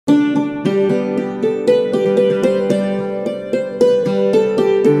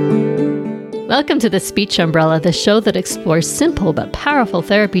Welcome to the Speech Umbrella, the show that explores simple but powerful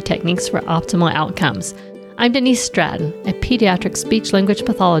therapy techniques for optimal outcomes. I'm Denise Stratton, a pediatric speech-language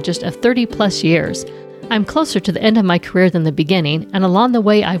pathologist of 30 plus years. I'm closer to the end of my career than the beginning, and along the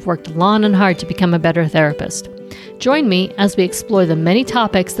way I've worked long and hard to become a better therapist. Join me as we explore the many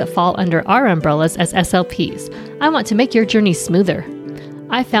topics that fall under our umbrellas as SLPs. I want to make your journey smoother.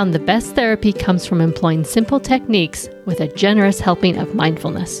 I found the best therapy comes from employing simple techniques with a generous helping of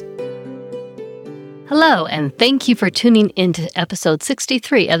mindfulness. Hello, and thank you for tuning into episode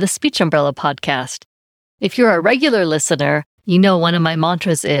 63 of the Speech Umbrella podcast. If you're a regular listener, you know one of my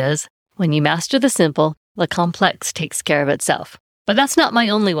mantras is, when you master the simple, the complex takes care of itself. But that's not my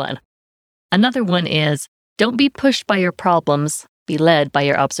only one. Another one is, don't be pushed by your problems, be led by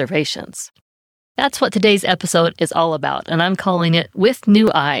your observations. That's what today's episode is all about, and I'm calling it With New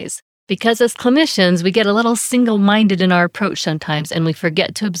Eyes, because as clinicians, we get a little single-minded in our approach sometimes, and we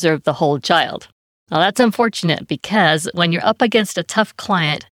forget to observe the whole child. Now, that's unfortunate because when you're up against a tough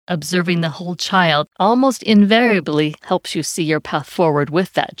client, observing the whole child almost invariably helps you see your path forward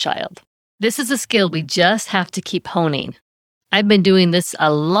with that child. This is a skill we just have to keep honing. I've been doing this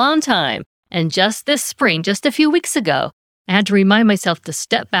a long time, and just this spring, just a few weeks ago, I had to remind myself to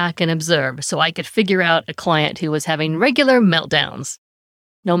step back and observe so I could figure out a client who was having regular meltdowns.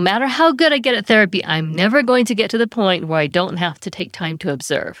 No matter how good I get at therapy, I'm never going to get to the point where I don't have to take time to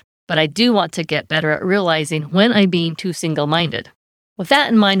observe. But I do want to get better at realizing when I'm being too single-minded. With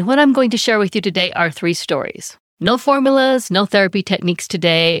that in mind, what I'm going to share with you today are 3 stories. No formulas, no therapy techniques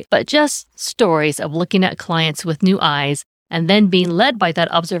today, but just stories of looking at clients with new eyes and then being led by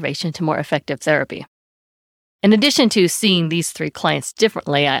that observation to more effective therapy. In addition to seeing these 3 clients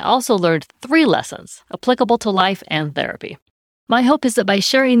differently, I also learned 3 lessons applicable to life and therapy. My hope is that by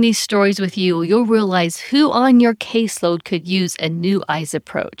sharing these stories with you, you'll realize who on your caseload could use a new eyes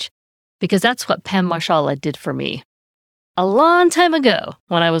approach, because that's what Pam Marshala did for me. A long time ago,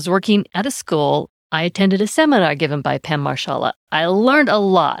 when I was working at a school, I attended a seminar given by Pam Marshala. I learned a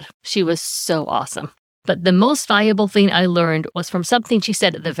lot. She was so awesome. But the most valuable thing I learned was from something she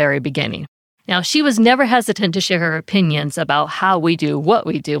said at the very beginning. Now, she was never hesitant to share her opinions about how we do what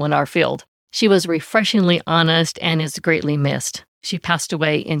we do in our field. She was refreshingly honest and is greatly missed. She passed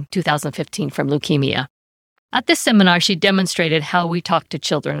away in 2015 from leukemia. At this seminar, she demonstrated how we talk to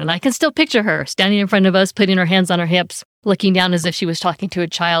children, and I can still picture her standing in front of us, putting her hands on her hips, looking down as if she was talking to a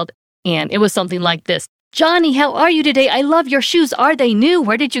child, and it was something like this. "Johnny, how are you today? I love your shoes. Are they new?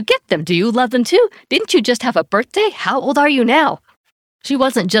 Where did you get them? Do you love them too? Didn't you just have a birthday? How old are you now?" She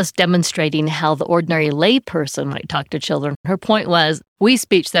wasn't just demonstrating how the ordinary layperson might talk to children. Her point was, we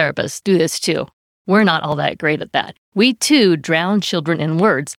speech therapists do this too. We're not all that great at that. We too drown children in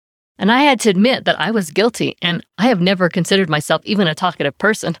words. And I had to admit that I was guilty, and I have never considered myself even a talkative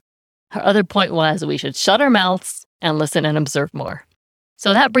person. Her other point was we should shut our mouths and listen and observe more.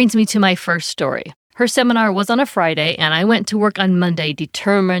 So that brings me to my first story. Her seminar was on a Friday, and I went to work on Monday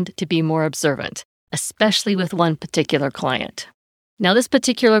determined to be more observant, especially with one particular client. Now, this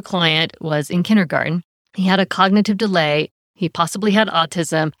particular client was in kindergarten. He had a cognitive delay. He possibly had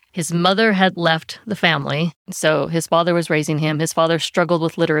autism. His mother had left the family, so his father was raising him. His father struggled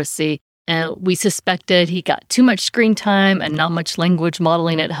with literacy, and we suspected he got too much screen time and not much language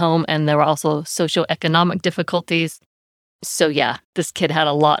modeling at home, and there were also socioeconomic difficulties. So yeah, this kid had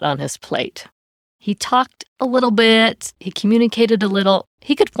a lot on his plate. He talked a little bit. He communicated a little.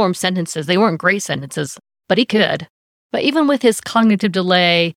 He could form sentences. They weren't great sentences, but he could. But even with his cognitive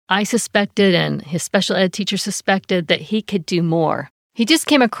delay, I suspected, and his special ed teacher suspected, that he could do more. He just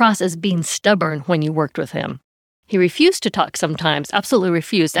came across as being stubborn when you worked with him. He refused to talk sometimes, absolutely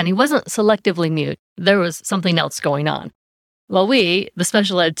refused, and he wasn't selectively mute. There was something else going on. Well, we, the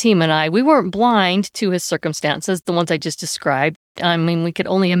special ed team and I, we weren't blind to his circumstances, the ones I just described. I mean, we could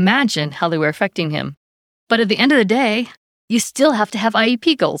only imagine how they were affecting him. But at the end of the day, you still have to have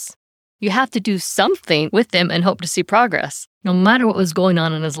IEP goals. You have to do something with them and hope to see progress, no matter what was going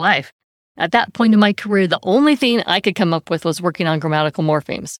on in his life. At that point in my career, the only thing I could come up with was working on grammatical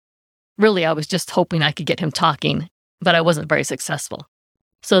morphemes. Really, I was just hoping I could get him talking, but I wasn't very successful.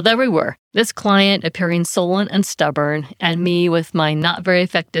 So there we were, this client appearing sullen and stubborn, and me with my not very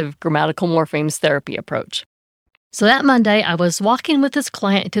effective grammatical morphemes therapy approach. So that Monday, I was walking with this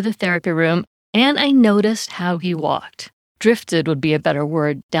client to the therapy room, and I noticed how he walked. Drifted would be a better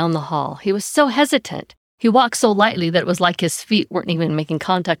word, down the hall. He was so hesitant. He walked so lightly that it was like his feet weren't even making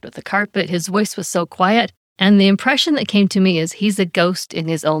contact with the carpet. His voice was so quiet. And the impression that came to me is he's a ghost in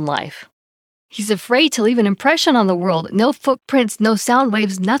his own life. He's afraid to leave an impression on the world. No footprints, no sound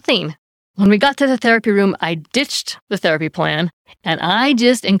waves, nothing. When we got to the therapy room, I ditched the therapy plan, And I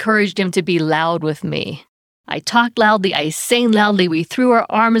just encouraged him to be loud with me. I talked loudly, I sang loudly, we threw our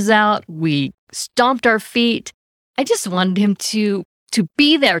arms out, we stomped our feet. I just wanted him to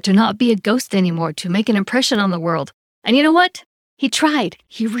be there, to not be a ghost anymore, to make an impression on the world. And you know what? He tried.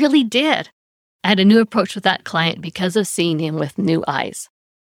 He really did. I had a new approach with that client because of seeing him with new eyes.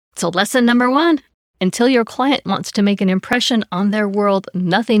 So lesson number 1, until your client wants to make an impression on their world,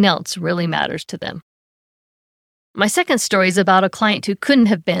 nothing else really matters to them. My second story is about a client who couldn't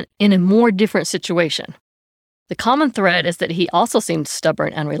have been in a more different situation. The common thread is that he also seemed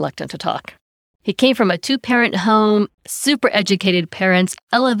stubborn and reluctant to talk. He came from a 2-parent home, super educated parents,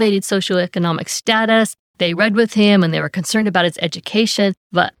 elevated socioeconomic status. They read with him and they were concerned about his education,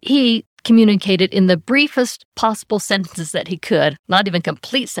 but he communicated in the briefest possible sentences that he could, not even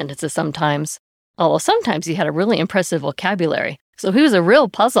complete sentences sometimes, although sometimes he had a really impressive vocabulary. So he was a real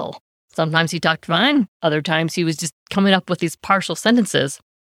puzzle. Sometimes he talked fine, other times he was just coming up with these partial sentences.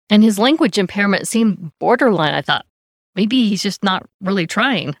 And his language impairment seemed borderline. I thought, maybe he's just not really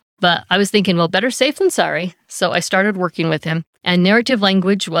trying. But I was thinking, well, better safe than sorry. So I started working with him, and narrative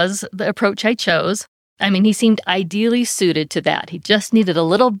language was the approach I chose. I mean, he seemed ideally suited to that. He just needed a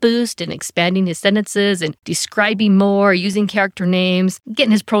little boost in expanding his sentences and describing more, using character names,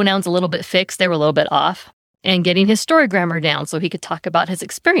 getting his pronouns a little bit fixed. They were a little bit off. And getting his story grammar down so he could talk about his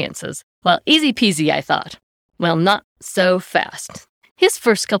experiences. Well, easy peasy, I thought. Well, not so fast. His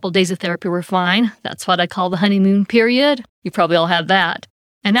first couple days of therapy were fine. That's what I call the honeymoon period. You probably all have that.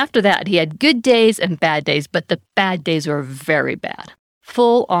 And after that, he had good days and bad days, but the bad days were very bad.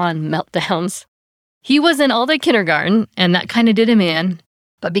 Full-on meltdowns. He was in all-day kindergarten, and that kind of did him in.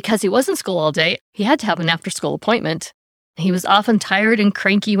 But because he was in school all day, he had to have an after-school appointment. He was often tired and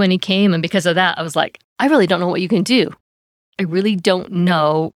cranky when he came, and because of that, I was like, I really don't know what you can do. I really don't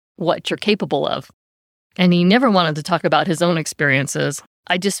know what you're capable of. And he never wanted to talk about his own experiences.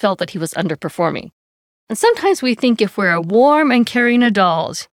 I just felt that he was underperforming. And sometimes we think if we're a warm and caring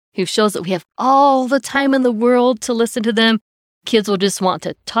adult who shows that we have all the time in the world to listen to them, kids will just want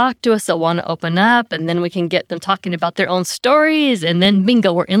to talk to us, they'll want to open up, and then we can get them talking about their own stories, and then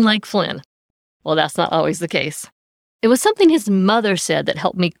bingo, we're in like Flynn. Well, that's not always the case. It was something his mother said that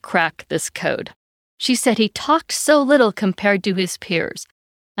helped me crack this code. She said he talked so little compared to his peers,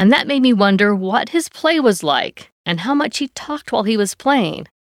 and that made me wonder what his play was like and how much he talked while he was playing.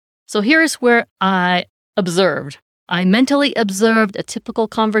 So here's where I observed. I mentally observed a typical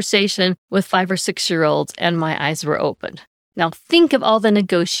conversation with 5 or 6-year-olds, and my eyes were opened. Now think of all the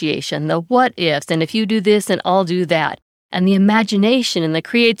negotiation, the what ifs, and if you do this, then I'll do that, and the imagination and the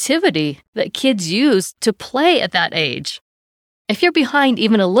creativity that kids use to play at that age. If you're behind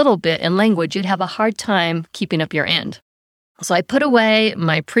even a little bit in language, you'd have a hard time keeping up your end. So I put away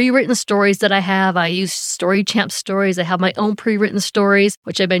my pre-written stories that I have. I use Story Champ stories. I have my own pre-written stories,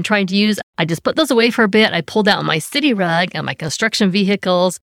 which I've been trying to use. I just put those away for a bit. I pulled out my city rug and my construction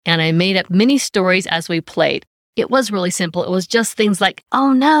vehicles, and I made up mini stories as we played. It was really simple. It was just things like,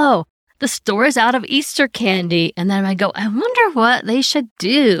 oh no, the store is out of Easter candy. And then I'd go, I wonder what they should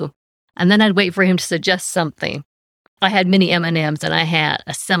do. And then I'd wait for him to suggest something. I had mini M&Ms, and I had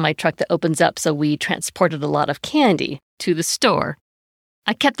a semi-truck that opens up, so we transported a lot of candy to the store.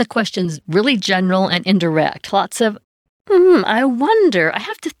 I kept the questions really general and indirect. Lots of, I wonder, I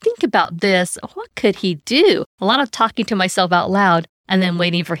have to think about this. What could he do? A lot of talking to myself out loud and then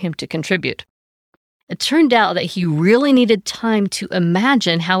waiting for him to contribute. It turned out that he really needed time to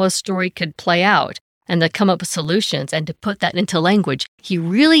imagine how a story could play out and to come up with solutions and to put that into language. He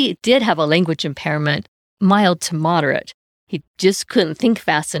really did have a language impairment, mild to moderate. He just couldn't think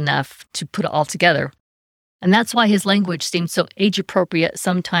fast enough to put it all together. And that's why his language seemed so age-appropriate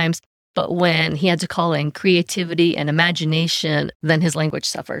sometimes, but when he had to call in creativity and imagination, then his language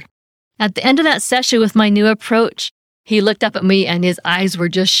suffered. At the end of that session with my new approach, he looked up at me and his eyes were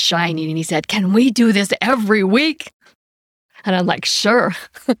just shining, and he said, "Can we do this every week?" And I'm like, sure.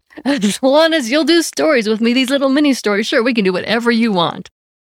 As long as you'll do stories with me, these little mini stories, sure, we can do whatever you want.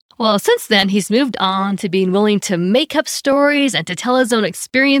 Well, since then, he's moved on to being willing to make up stories and to tell his own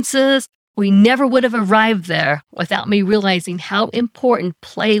experiences. We never would have arrived there without me realizing how important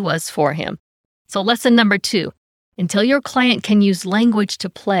play was for him. So lesson number 2, until your client can use language to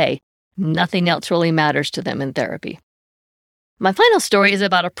play, nothing else really matters to them in therapy. My final story is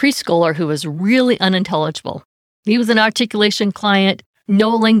about a preschooler who was really unintelligible. He was an articulation client, no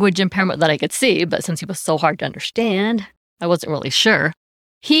language impairment that I could see, but since he was so hard to understand, I wasn't really sure.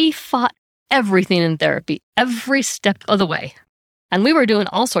 He fought everything in therapy, every step of the way. And we were doing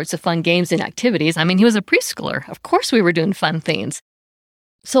all sorts of fun games and activities. I mean, he was a preschooler. Of course we were doing fun things.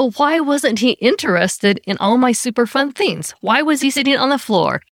 So why wasn't he interested in all my super fun things? Why was he sitting on the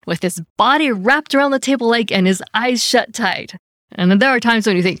floor with his body wrapped around the table leg and his eyes shut tight? And there are times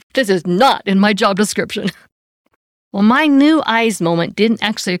when you think, this is not in my job description. Well, my new eyes moment didn't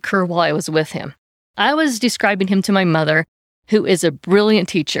actually occur while I was with him. I was describing him to my mother, who is a brilliant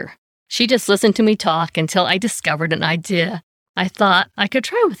teacher. She just listened to me talk until I discovered an idea I thought I could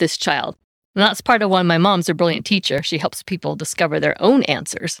try with this child. And that's part of why my mom's a brilliant teacher. She helps people discover their own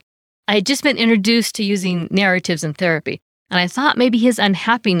answers. I had just been introduced to using narratives in therapy, and I thought maybe his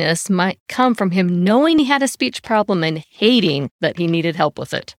unhappiness might come from him knowing he had a speech problem and hating that he needed help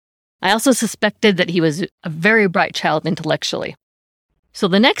with it. I also suspected that he was a very bright child intellectually. So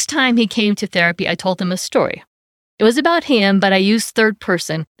the next time he came to therapy, I told him a story. It was about him, but I used third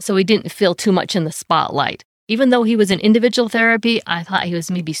person, so he didn't feel too much in the spotlight. Even though he was in individual therapy, I thought he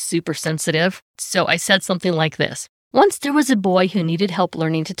was maybe super sensitive. So I said something like this. Once there was a boy who needed help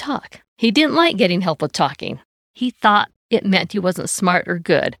learning to talk. He didn't like getting help with talking. He thought it meant he wasn't smart or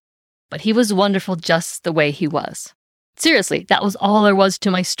good, but he was wonderful just the way he was. Seriously, that was all there was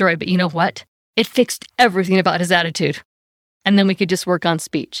to my story, but you know what? It fixed everything about his attitude. And then we could just work on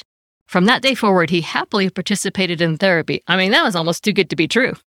speech. From that day forward, he happily participated in therapy. I mean, that was almost too good to be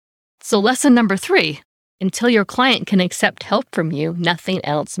true. So lesson number 3, until your client can accept help from you, nothing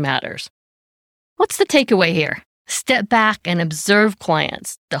else matters. What's the takeaway here? Step back and observe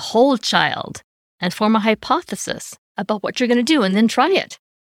clients, the whole child, and form a hypothesis about what you're going to do and then try it.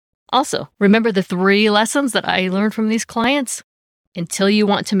 Also, remember the 3 lessons that I learned from these clients? Until you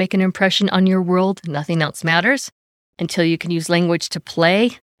want to make an impression on your world, nothing else matters. Until you can use language to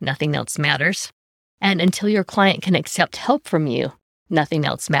play, nothing else matters. And until your client can accept help from you, nothing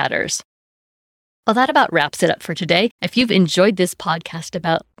else matters. Well, that about wraps it up for today. If you've enjoyed this podcast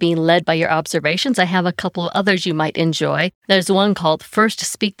about being led by your observations, I have a couple of others you might enjoy. There's one called First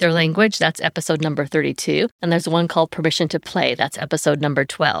Speak Their Language. That's episode number 32. And there's one called Permission to Play. That's episode number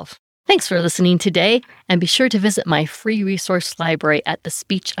 12. Thanks for listening today, and be sure to visit my free resource library at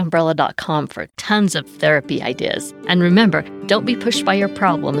thespeechumbrella.com for tons of therapy ideas. And remember, don't be pushed by your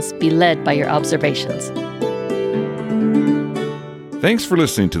problems, be led by your observations. Thanks for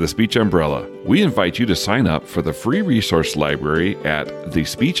listening to The Speech Umbrella. We invite you to sign up for the free resource library at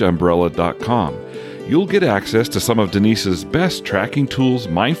thespeechumbrella.com. You'll get access to some of Denise's best tracking tools,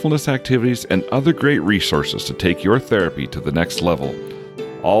 mindfulness activities, and other great resources to take your therapy to the next level.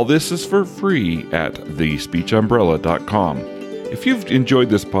 All this is for free at thespeechumbrella.com. If you've enjoyed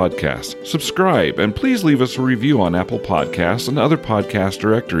this podcast, subscribe and please leave us a review on Apple Podcasts and other podcast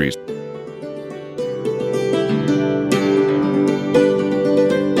directories.